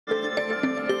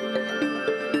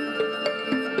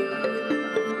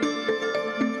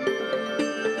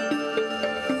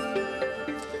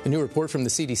report from the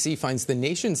CDC finds the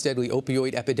nation's deadly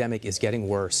opioid epidemic is getting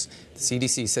worse. The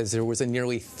CDC says there was a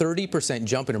nearly 30%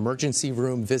 jump in emergency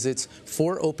room visits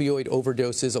for opioid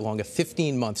overdoses along a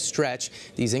 15-month stretch.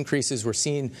 These increases were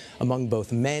seen among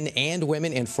both men and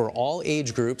women and for all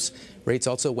age groups. Rates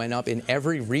also went up in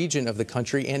every region of the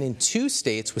country, and in 2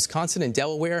 states, Wisconsin and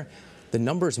Delaware, the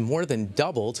numbers more than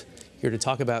doubled. Here to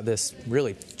talk about this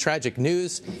really tragic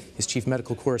news is Chief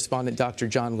Medical Correspondent Dr.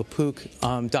 Jon LaPook.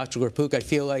 Dr. LaPook, I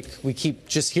feel like we keep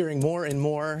just hearing more and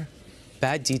more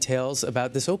bad details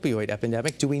about this opioid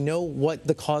epidemic. Do we know what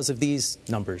the cause of these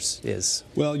numbers is?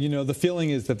 Well, you know, the feeling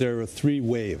is that there are 3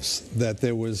 waves, that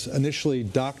there was initially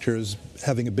doctors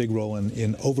having a big role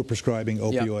in overprescribing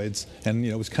opioids, and,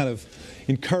 you know, it was kind of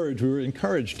encouraged, we were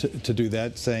encouraged to do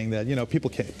that, saying that, you know,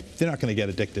 people they're not going to get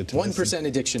addicted to 1%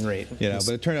 addiction rate. Yeah,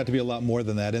 but it turned out to be a lot more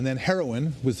than that. And then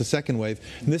heroin was the second wave.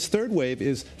 And this third wave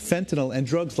is fentanyl and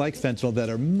drugs like fentanyl that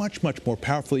are much, much more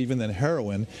powerful even than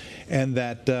heroin, and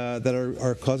that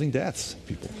are causing deaths.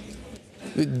 People.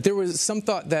 There was some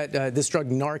thought that this drug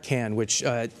Narcan, which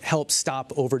helps stop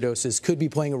overdoses, could be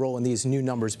playing a role in these new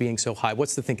numbers being so high.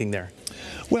 What's the thinking there?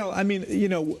 Well, I mean, you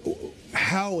know,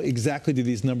 how exactly do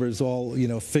these numbers all, you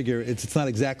know, figure? It's not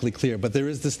exactly clear, but there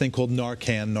is this thing called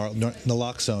Narcan,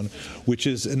 naloxone, which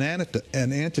is an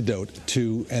antidote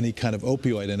to any kind of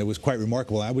opioid, and it was quite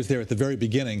remarkable. I was there at the very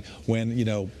beginning when, you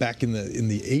know, back in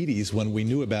the 80s when we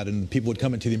knew about it, and people would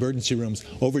come into the emergency rooms,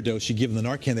 overdose, you give them the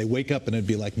Narcan, they wake up and it'd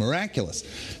be like miraculous.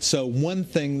 So one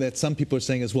thing that some people are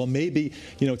saying is, well, maybe,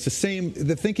 you know, it's the same,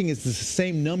 the thinking is it's the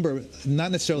same number,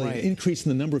 not necessarily an increase in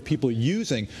the number of people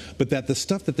using, but that the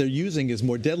stuff that they're using is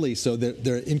more deadly, so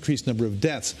there are an increased number of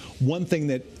deaths. One thing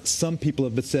that some people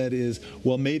have said is,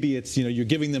 well, maybe it's, you know, you're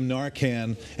giving them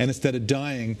Narcan, and instead of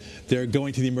dying, they're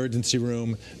going to the emergency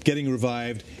room, getting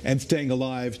revived, and staying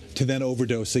alive to then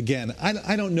overdose again.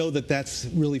 I don't know that that's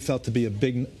really felt to be a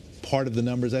big part of the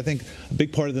numbers. I think a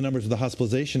big part of the numbers of the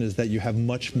hospitalization is that you have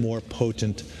much more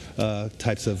potent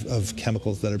types of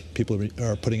chemicals that people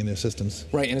are putting in their systems.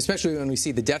 Right, and especially when we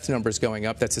see the death numbers going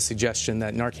up, that's a suggestion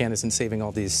that Narcan isn't saving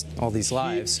all these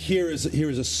lives. Here is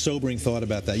a sobering thought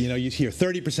about that. You know, you hear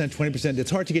 30%, 20%.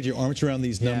 It's hard to get your arms around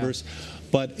these numbers.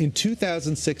 But in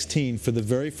 2016, for the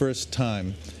very first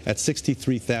time, at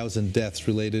 63,000 deaths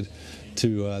related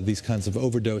to these kinds of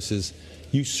overdoses,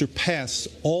 you surpass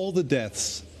all the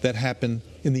deaths that happened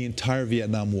in the entire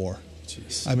Vietnam War.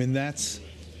 Jeez. I mean,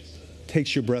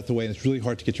 takes your breath away, and it's really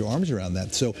hard to get your arms around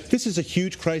that. So this is a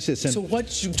huge crisis. And so what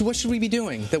should we be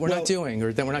doing that we're not doing,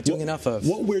 or that we're not doing enough of?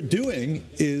 What we're doing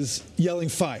is yelling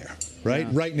fire, right?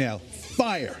 Yeah. Right now,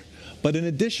 fire. But in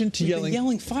addition to You've been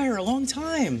yelling fire a long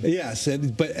time. Yes,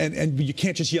 and you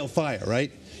can't just yell fire,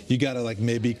 right? You got to, like,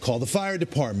 maybe call the fire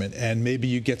department, and maybe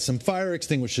you get some fire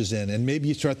extinguishers in, and maybe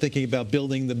you start thinking about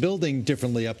building the building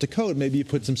differently up to code. Maybe you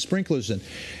put some sprinklers in.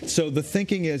 So the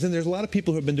thinking is, and there's a lot of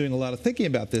people who have been doing a lot of thinking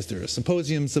about this. There are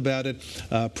symposiums about it.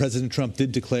 President Trump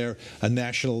did declare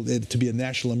it to be a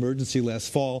national emergency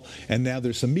last fall, and now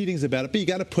there's some meetings about it. But you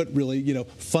got to put really, you know,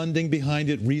 funding behind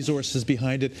it, resources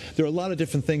behind it. There are a lot of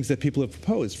different things that people have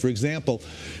proposed. For example,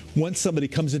 once somebody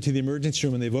comes into the emergency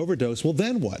room and they've overdosed, well,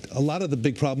 then what? A lot of the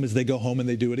big problem is they go home and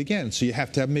they do it again. So you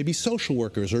have to have maybe social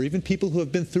workers, or even people who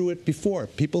have been through it before,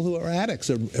 people who are addicts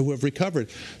or who have recovered,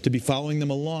 to be following them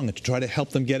along and to try to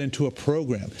help them get into a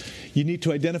program. You need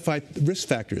to identify risk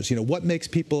factors. You know, what makes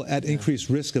people at increased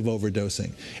risk of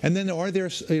overdosing? And then are there,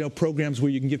 you know, programs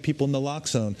where you can give people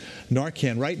naloxone,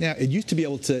 Narcan? Right now, it used to be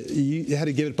able to, you had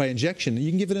to give it by injection. You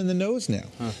can give it in the nose now.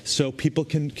 So people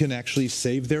can actually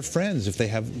save their friends if they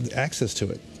have access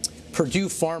to it. Purdue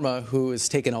Pharma, who has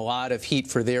taken a lot of heat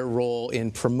for their role in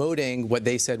promoting what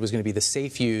they said was going to be the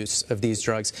safe use of these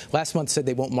drugs, last month said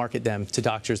they won't market them to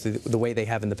doctors the way they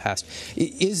have in the past.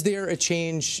 Is there a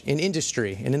change in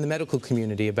industry and in the medical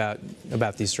community about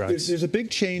these drugs? There's a big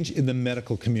change in the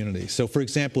medical community. So, for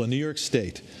example, in New York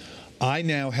State, I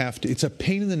now have to, it's a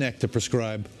pain in the neck to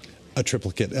prescribe a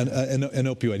triplicate, an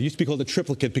opioid. It used to be called a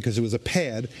triplicate because it was a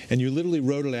pad, and you literally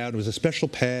wrote it out. It was a special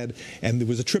pad, and there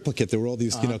was a triplicate. There were all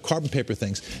these, you know, carbon paper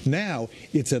things. Now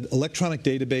it's an electronic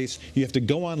database. You have to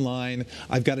go online.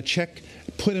 I've got to check,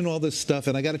 put in all this stuff,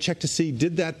 and I got to check to see,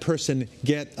 did that person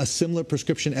get a similar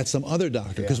prescription at some other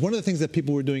doctor? Because one of the things that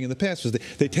people were doing in the past was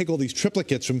they take all these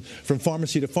triplicates from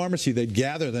pharmacy to pharmacy. They'd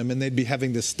gather them, and they'd be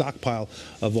having this stockpile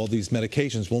of all these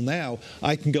medications. Well, now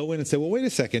I can go in and say, well, wait a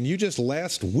second. You just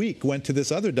last week went to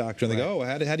this other doctor, and they go, oh,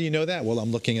 how do you know that? Well,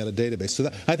 I'm looking at a database.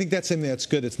 So I think that's something that's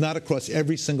good. It's not across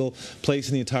every single place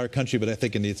in the entire country, but I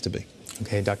think it needs to be.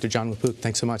 Okay, Dr. Jon LaPook,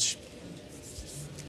 thanks so much.